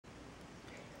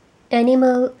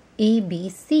Animal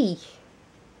ABC.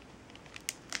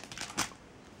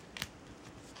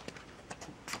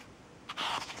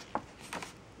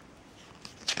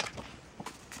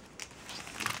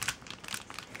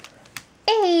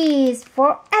 A is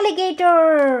for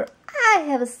alligator. I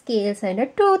have scales and a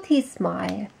toothy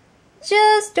smile.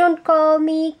 Just don't call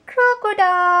me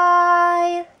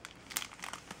crocodile.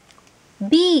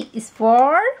 B is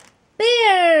for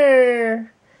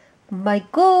bear. My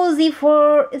cozy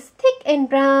fur is thick and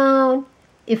brown.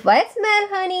 If I smell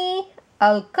honey,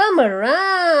 I'll come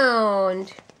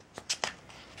around.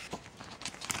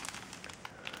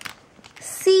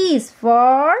 C is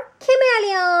for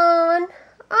chameleon.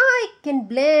 I can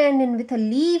blend in with a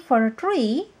leaf or a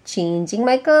tree, changing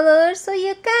my color so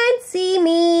you can't see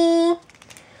me.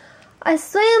 I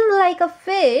swim like a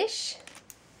fish.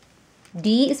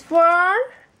 D is for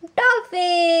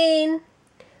dolphin.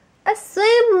 I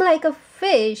swim like a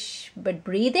fish but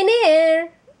breathe in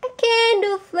air. I can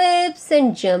do flips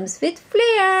and jumps with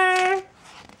flair.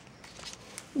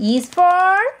 E is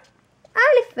for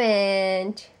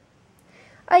elephant.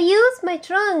 I use my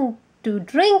trunk to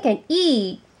drink and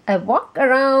eat. I walk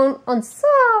around on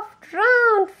soft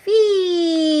round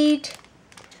feet.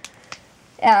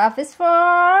 F is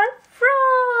for frog.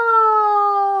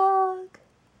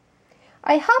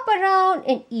 I hop around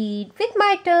and eat with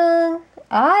my tongue.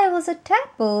 I was a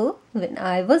tadpole when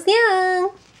I was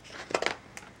young.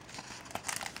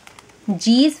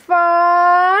 G is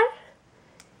for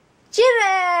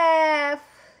giraffe.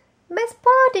 My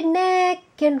spotted neck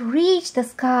can reach the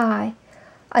sky.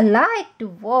 I like to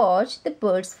watch the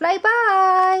birds fly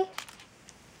by.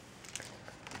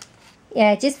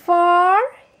 H is for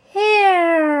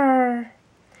hare.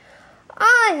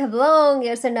 I have long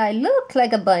ears and I look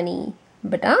like a bunny.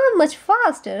 But I'm much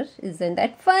faster. Isn't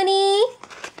that funny?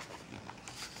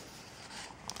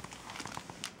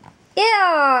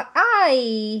 Yeah,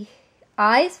 I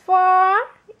is for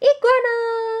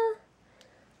iguana.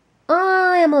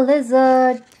 I am a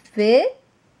lizard with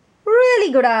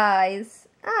really good eyes.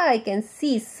 I can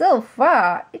see so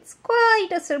far. It's quite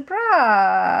a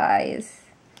surprise.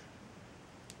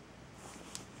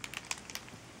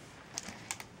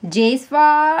 J is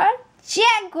for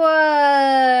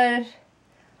jaguar.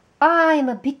 I am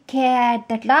a big cat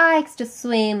that likes to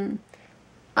swim.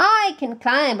 I can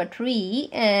climb a tree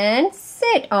and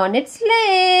sit on its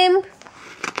limb.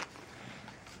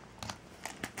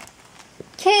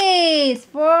 K is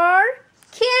for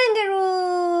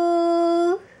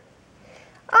kangaroo.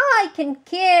 I can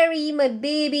carry my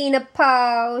baby in a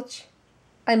pouch.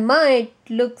 I might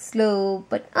look slow,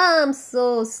 but I'm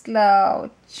so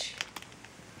slouch.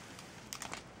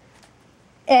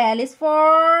 L is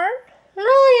for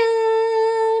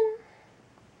lion.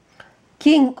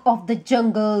 King of the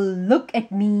jungle, look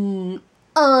at me.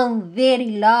 I'm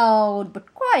very loud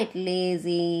but quite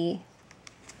lazy.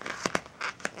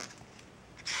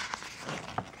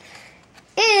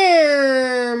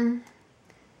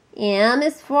 M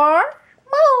is for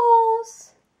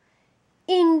mouse.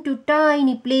 Into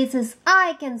tiny places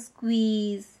I can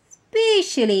squeeze,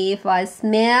 especially if I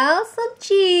smell some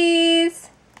cheese.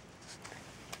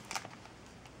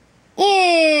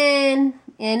 N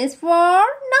is for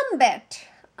numbat.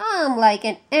 I'm like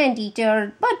an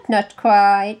anteater, but not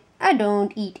quite. I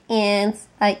don't eat ants,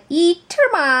 I eat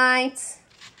termites.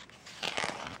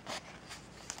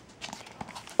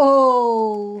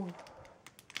 O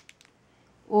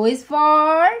is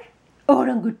for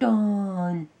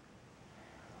orangutan.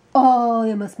 I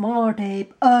am a smart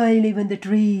ape. I live in the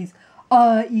trees.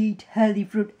 I eat healthy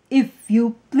fruit, if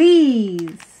you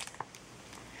please.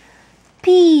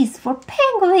 P is for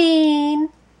penguin.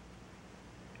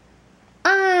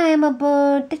 I am a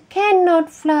bird that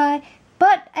cannot fly,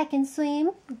 but I can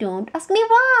swim. Don't ask me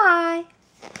why.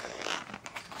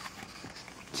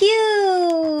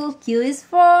 Q is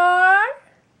for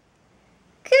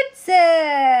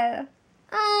quetzal.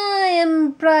 I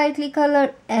am brightly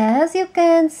colored, as you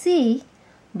can see,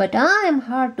 but I am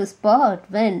hard to spot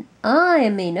when I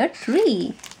am in a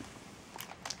tree.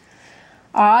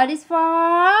 R is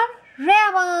for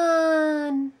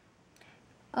raven.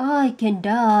 I can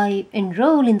dive and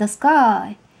roll in the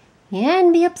sky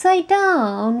and be upside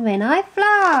down when I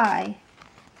fly.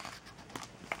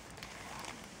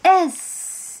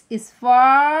 S is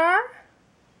for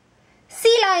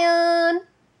sea lion.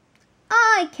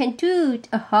 I can toot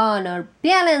a horn or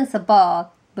balance a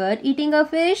ball, but eating a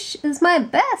fish is my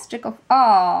best trick of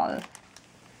all.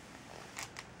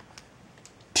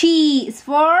 T is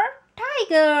for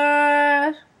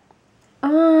tiger.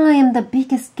 I am the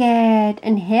biggest cat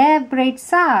and have great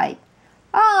sight.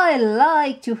 I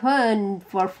like to hunt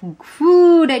for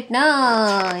food at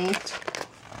night.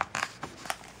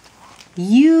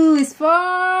 U is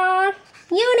for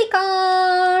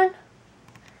unicorn.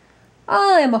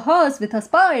 I am a horse with a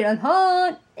spiral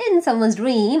horn. In someone's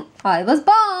dream, I was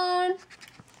born.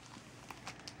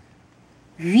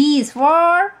 V is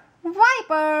for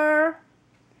viper.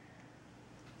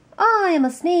 I am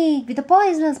a snake with a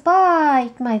poisonous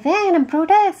bite. My venom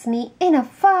protects me in a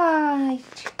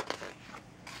fight.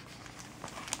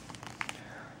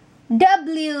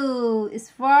 W is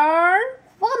for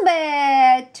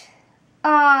wombat.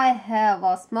 I have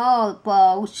a small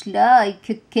pouch like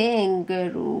a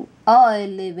kangaroo. I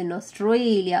live in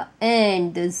Australia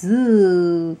and the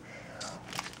zoo.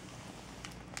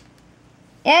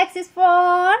 X is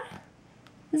for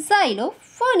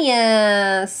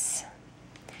xylophonius.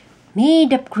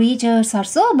 Made-up creatures are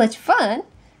so much fun.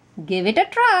 Give it a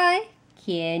try.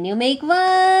 Can you make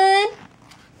one?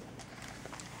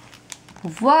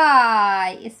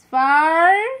 Y is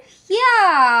for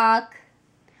yak.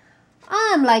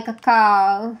 I'm like a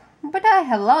cow, but I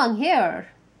have long hair.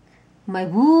 My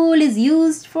wool is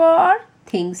used for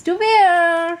things to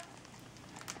wear.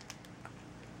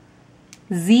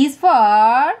 Z is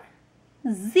for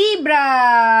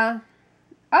zebra.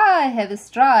 I have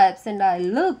stripes and I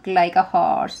look like a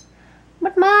horse.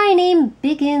 But my name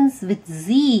begins with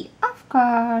Z, of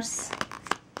course.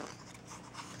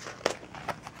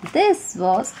 This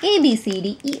was A, B, C,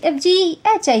 D, E, F, G,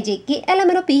 H, I, J, K, L, M,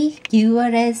 N, O, P, Q,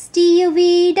 R, S, T, U,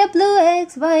 V, W,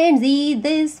 X, Y, and Z.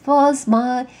 This was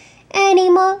my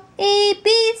animal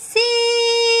ABC.